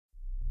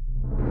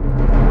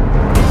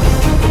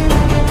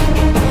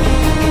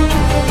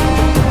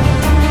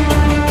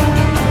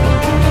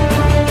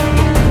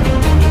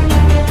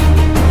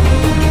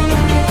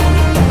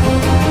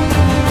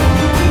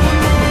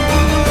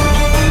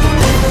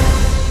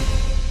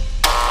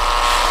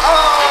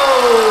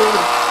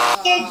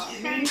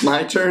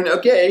My turn?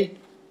 Okay.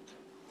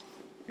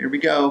 Here we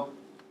go.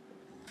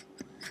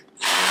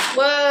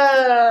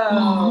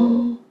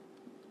 Whoa!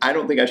 I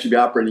don't think I should be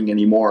operating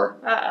anymore.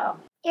 Uh-oh.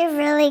 You're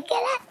really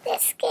good at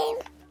this game.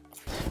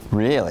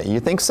 Really?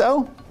 You think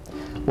so?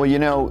 Well, you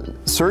know,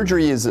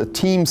 surgery is a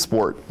team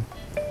sport.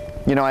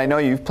 You know, I know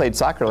you've played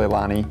soccer,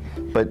 Leilani,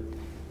 but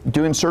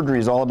doing surgery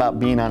is all about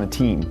being on a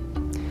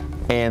team.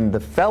 And the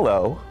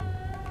fellow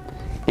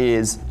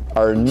is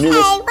our newest...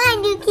 Hey, why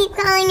do you keep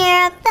calling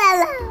her a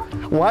fellow?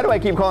 Why do I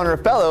keep calling her a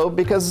fellow?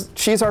 Because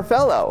she's our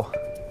fellow.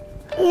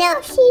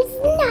 No, she's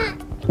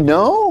not.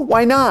 No?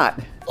 Why not?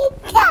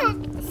 Because.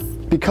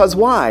 Because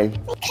why?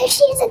 Because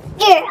she's a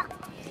girl.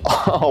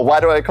 Oh, why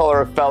do I call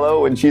her a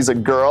fellow when she's a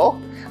girl?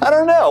 I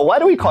don't know. Why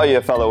do we call you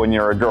a fellow when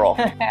you're a girl?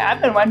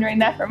 I've been wondering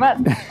that for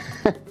months.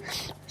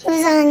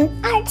 Who's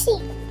on our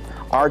team?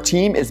 Our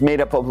team is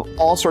made up of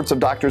all sorts of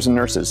doctors and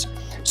nurses.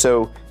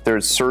 So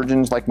there's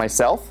surgeons like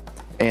myself,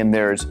 and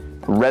there's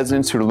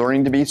residents who are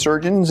learning to be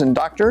surgeons and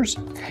doctors,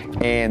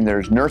 and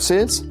there's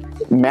nurses.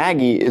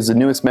 Maggie is the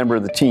newest member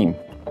of the team.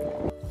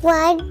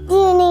 Why do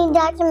you need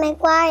Dr.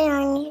 McGuire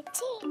on your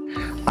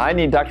team? I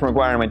need Dr.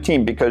 McGuire on my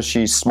team because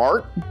she's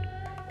smart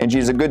and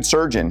she's a good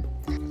surgeon.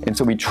 And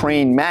so we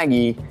train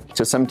Maggie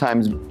to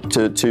sometimes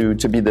to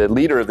be the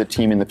leader of the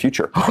team in the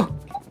future.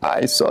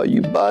 I saw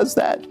you buzz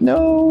that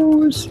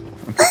nose.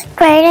 What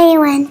grade are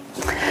you in?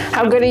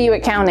 How good are you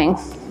at counting?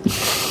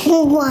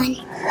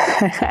 1.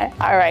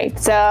 All right,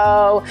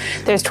 so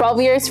there's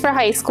 12 years for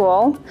high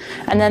school,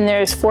 and then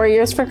there's 4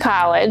 years for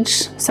college,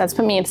 so that's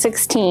put me at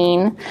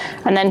 16,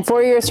 and then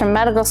 4 years from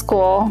medical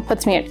school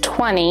puts me at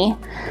 20,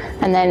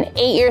 and then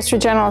 8 years for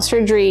general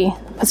surgery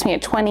puts me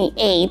at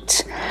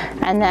 28,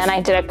 and then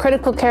I did a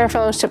critical care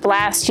fellowship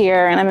last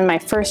year, and I'm in my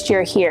first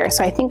year here,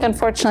 so I think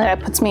unfortunately that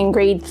puts me in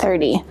grade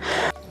 30.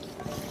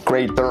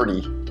 Grade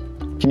 30.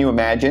 Can you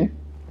imagine?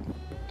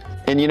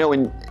 And you know,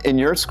 in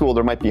your school,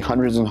 there might be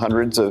hundreds and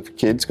hundreds of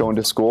kids going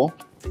to school.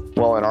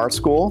 Well, in our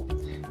school,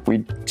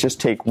 we just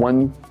take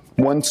one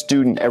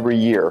student every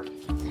year,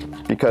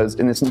 because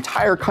in this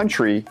entire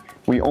country,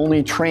 we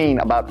only train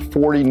about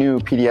 40 new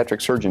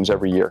pediatric surgeons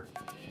every year.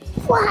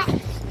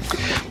 Why?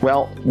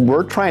 Well,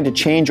 we're trying to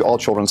change All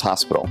Children's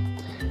Hospital.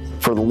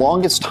 For the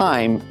longest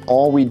time,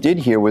 all we did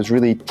here was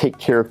really take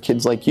care of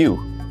kids like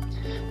you.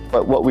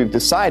 But what we've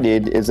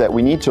decided is that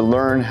we need to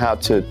learn how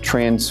to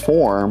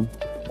transform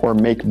or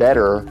make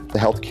better the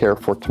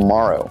healthcare for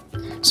tomorrow.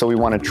 So we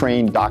want to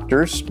train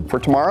doctors for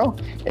tomorrow,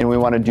 and we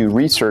want to do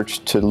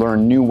research to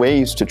learn new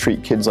ways to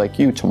treat kids like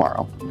you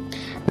tomorrow.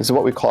 This is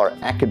what we call our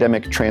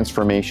academic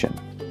transformation.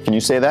 Can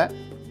you say that?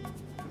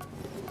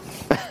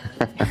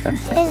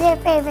 Who's your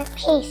favorite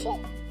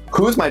patient?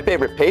 Who's my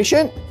favorite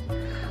patient?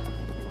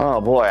 Oh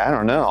boy, I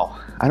don't know.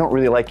 I don't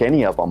really like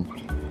any of them.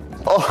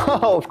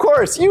 Oh, of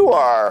course you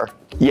are.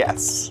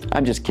 Yes,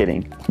 I'm just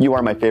kidding. You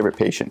are my favorite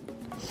patient.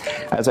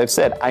 As I've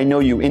said, I know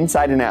you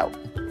inside and out,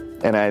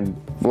 and I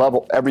love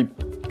every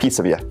piece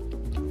of you.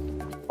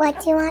 What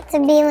do you want to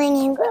be when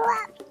you grow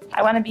up?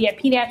 I want to be a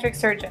pediatric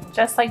surgeon,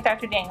 just like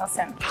Dr.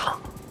 Danielson.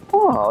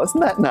 Oh, isn't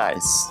that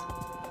nice?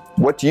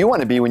 What do you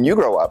want to be when you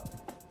grow up?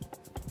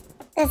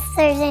 The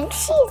surgeon,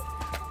 she's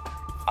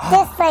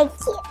just like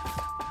you.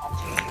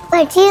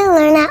 What do you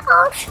learn at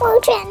All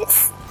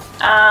Children's?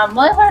 Well,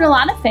 I learned a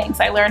lot of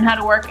things. I learned how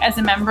to work as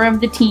a member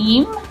of the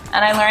team,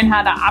 and I learned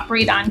how to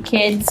operate on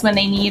kids when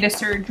they need a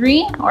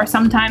surgery, or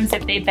sometimes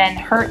if they've been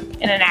hurt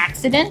in an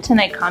accident and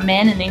they come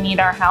in and they need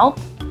our help.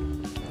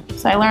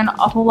 So I learned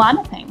a whole lot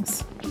of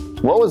things.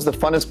 What was the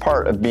funnest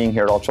part of being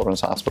here at All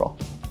Children's Hospital?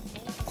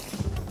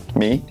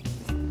 Me?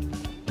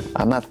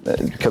 I'm not,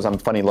 because I'm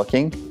funny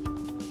looking.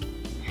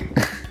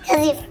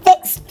 Because you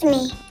fixed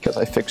me. Because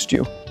I fixed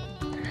you.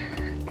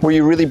 Were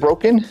you really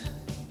broken?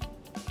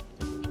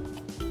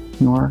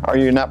 Nor are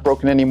you not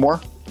broken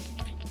anymore?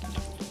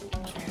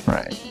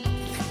 Right.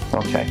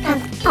 Okay.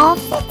 I'm all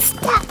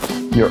fixed up.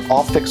 You're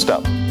all fixed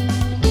up.